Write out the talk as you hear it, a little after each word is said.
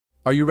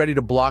Are you ready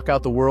to block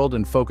out the world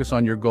and focus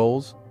on your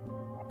goals?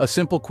 A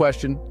simple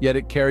question, yet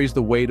it carries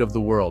the weight of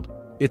the world.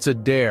 It's a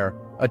dare,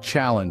 a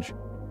challenge,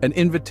 an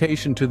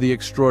invitation to the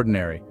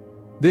extraordinary.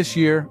 This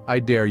year, I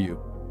dare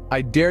you.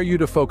 I dare you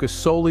to focus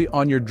solely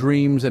on your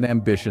dreams and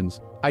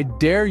ambitions. I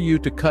dare you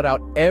to cut out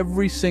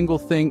every single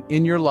thing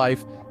in your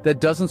life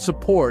that doesn't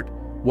support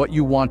what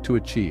you want to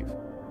achieve.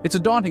 It's a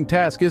daunting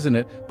task, isn't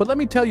it? But let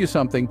me tell you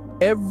something.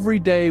 Every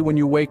day when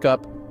you wake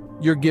up,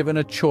 you're given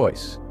a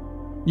choice.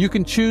 You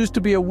can choose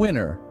to be a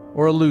winner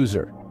or a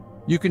loser.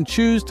 You can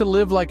choose to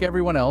live like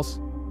everyone else,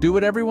 do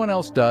what everyone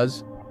else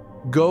does,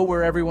 go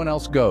where everyone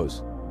else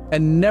goes,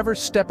 and never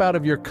step out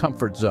of your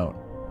comfort zone.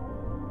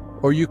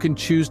 Or you can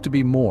choose to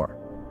be more.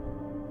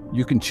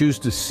 You can choose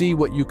to see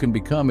what you can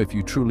become if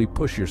you truly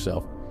push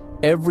yourself.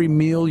 Every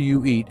meal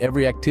you eat,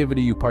 every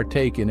activity you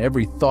partake in,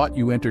 every thought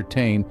you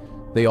entertain,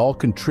 they all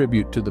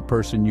contribute to the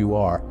person you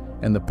are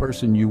and the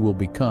person you will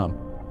become.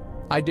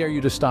 I dare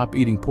you to stop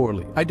eating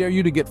poorly. I dare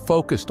you to get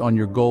focused on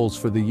your goals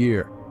for the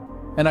year.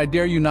 And I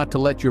dare you not to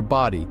let your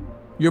body,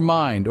 your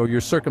mind, or your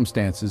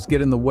circumstances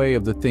get in the way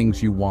of the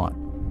things you want.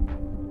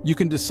 You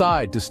can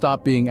decide to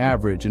stop being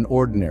average and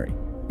ordinary.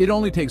 It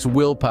only takes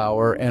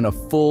willpower and a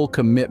full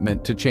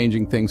commitment to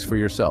changing things for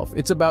yourself.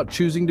 It's about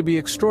choosing to be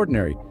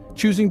extraordinary,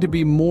 choosing to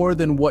be more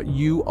than what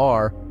you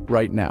are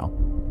right now.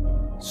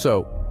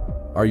 So,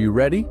 are you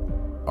ready?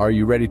 Are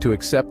you ready to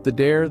accept the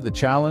dare, the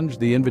challenge,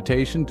 the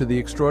invitation to the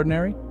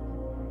extraordinary?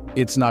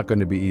 It's not going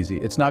to be easy.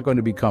 It's not going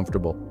to be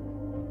comfortable.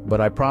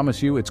 But I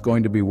promise you it's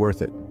going to be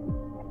worth it.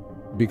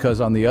 Because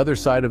on the other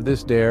side of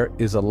this dare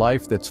is a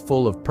life that's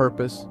full of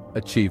purpose,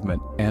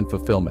 achievement, and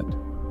fulfillment.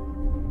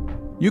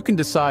 You can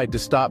decide to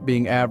stop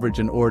being average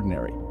and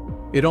ordinary.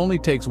 It only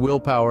takes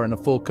willpower and a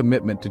full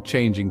commitment to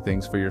changing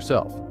things for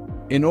yourself.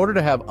 In order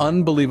to have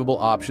unbelievable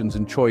options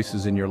and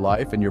choices in your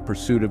life and your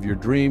pursuit of your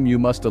dream, you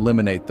must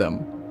eliminate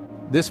them.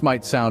 This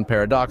might sound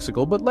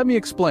paradoxical, but let me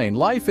explain.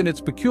 Life in its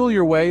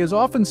peculiar way is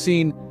often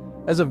seen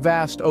as a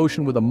vast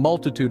ocean with a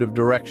multitude of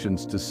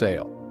directions to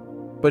sail.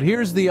 But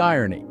here's the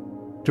irony.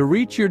 To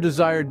reach your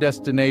desired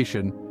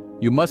destination,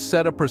 you must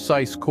set a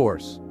precise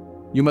course.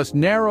 You must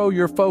narrow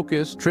your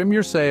focus, trim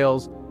your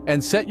sails,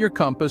 and set your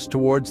compass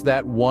towards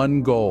that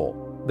one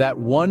goal, that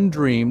one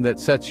dream that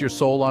sets your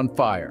soul on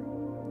fire.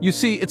 You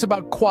see, it's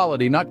about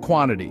quality, not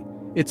quantity.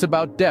 It's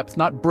about depth,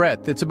 not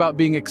breadth. It's about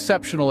being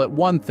exceptional at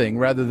one thing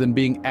rather than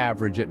being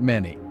average at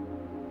many.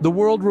 The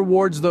world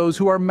rewards those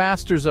who are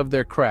masters of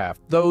their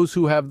craft, those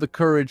who have the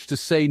courage to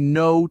say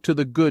no to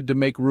the good to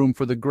make room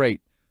for the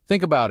great.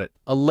 Think about it.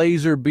 A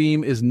laser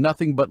beam is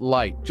nothing but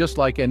light, just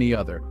like any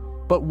other.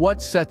 But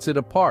what sets it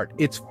apart?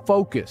 It's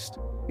focused.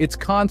 It's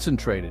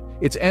concentrated.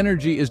 Its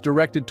energy is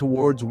directed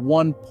towards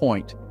one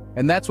point.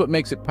 And that's what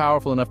makes it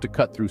powerful enough to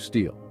cut through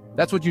steel.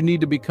 That's what you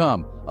need to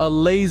become. A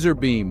laser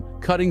beam,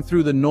 cutting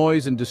through the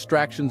noise and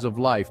distractions of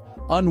life,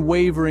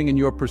 unwavering in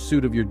your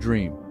pursuit of your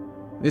dream.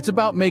 It's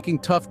about making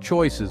tough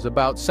choices,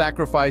 about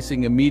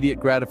sacrificing immediate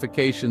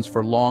gratifications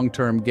for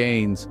long-term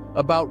gains,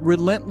 about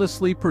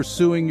relentlessly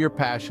pursuing your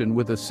passion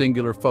with a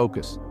singular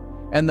focus.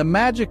 And the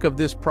magic of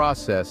this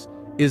process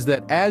is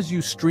that as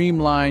you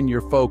streamline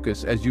your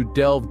focus, as you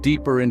delve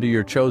deeper into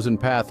your chosen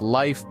path,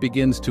 life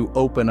begins to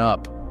open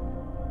up.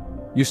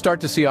 You start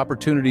to see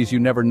opportunities you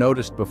never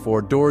noticed before,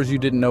 doors you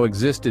didn't know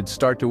existed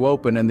start to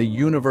open, and the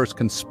universe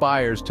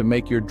conspires to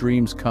make your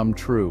dreams come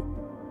true.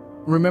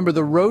 Remember,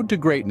 the road to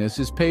greatness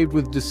is paved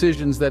with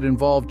decisions that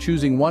involve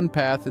choosing one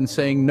path and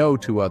saying no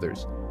to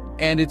others.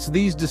 And it's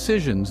these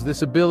decisions,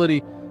 this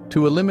ability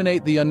to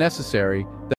eliminate the unnecessary,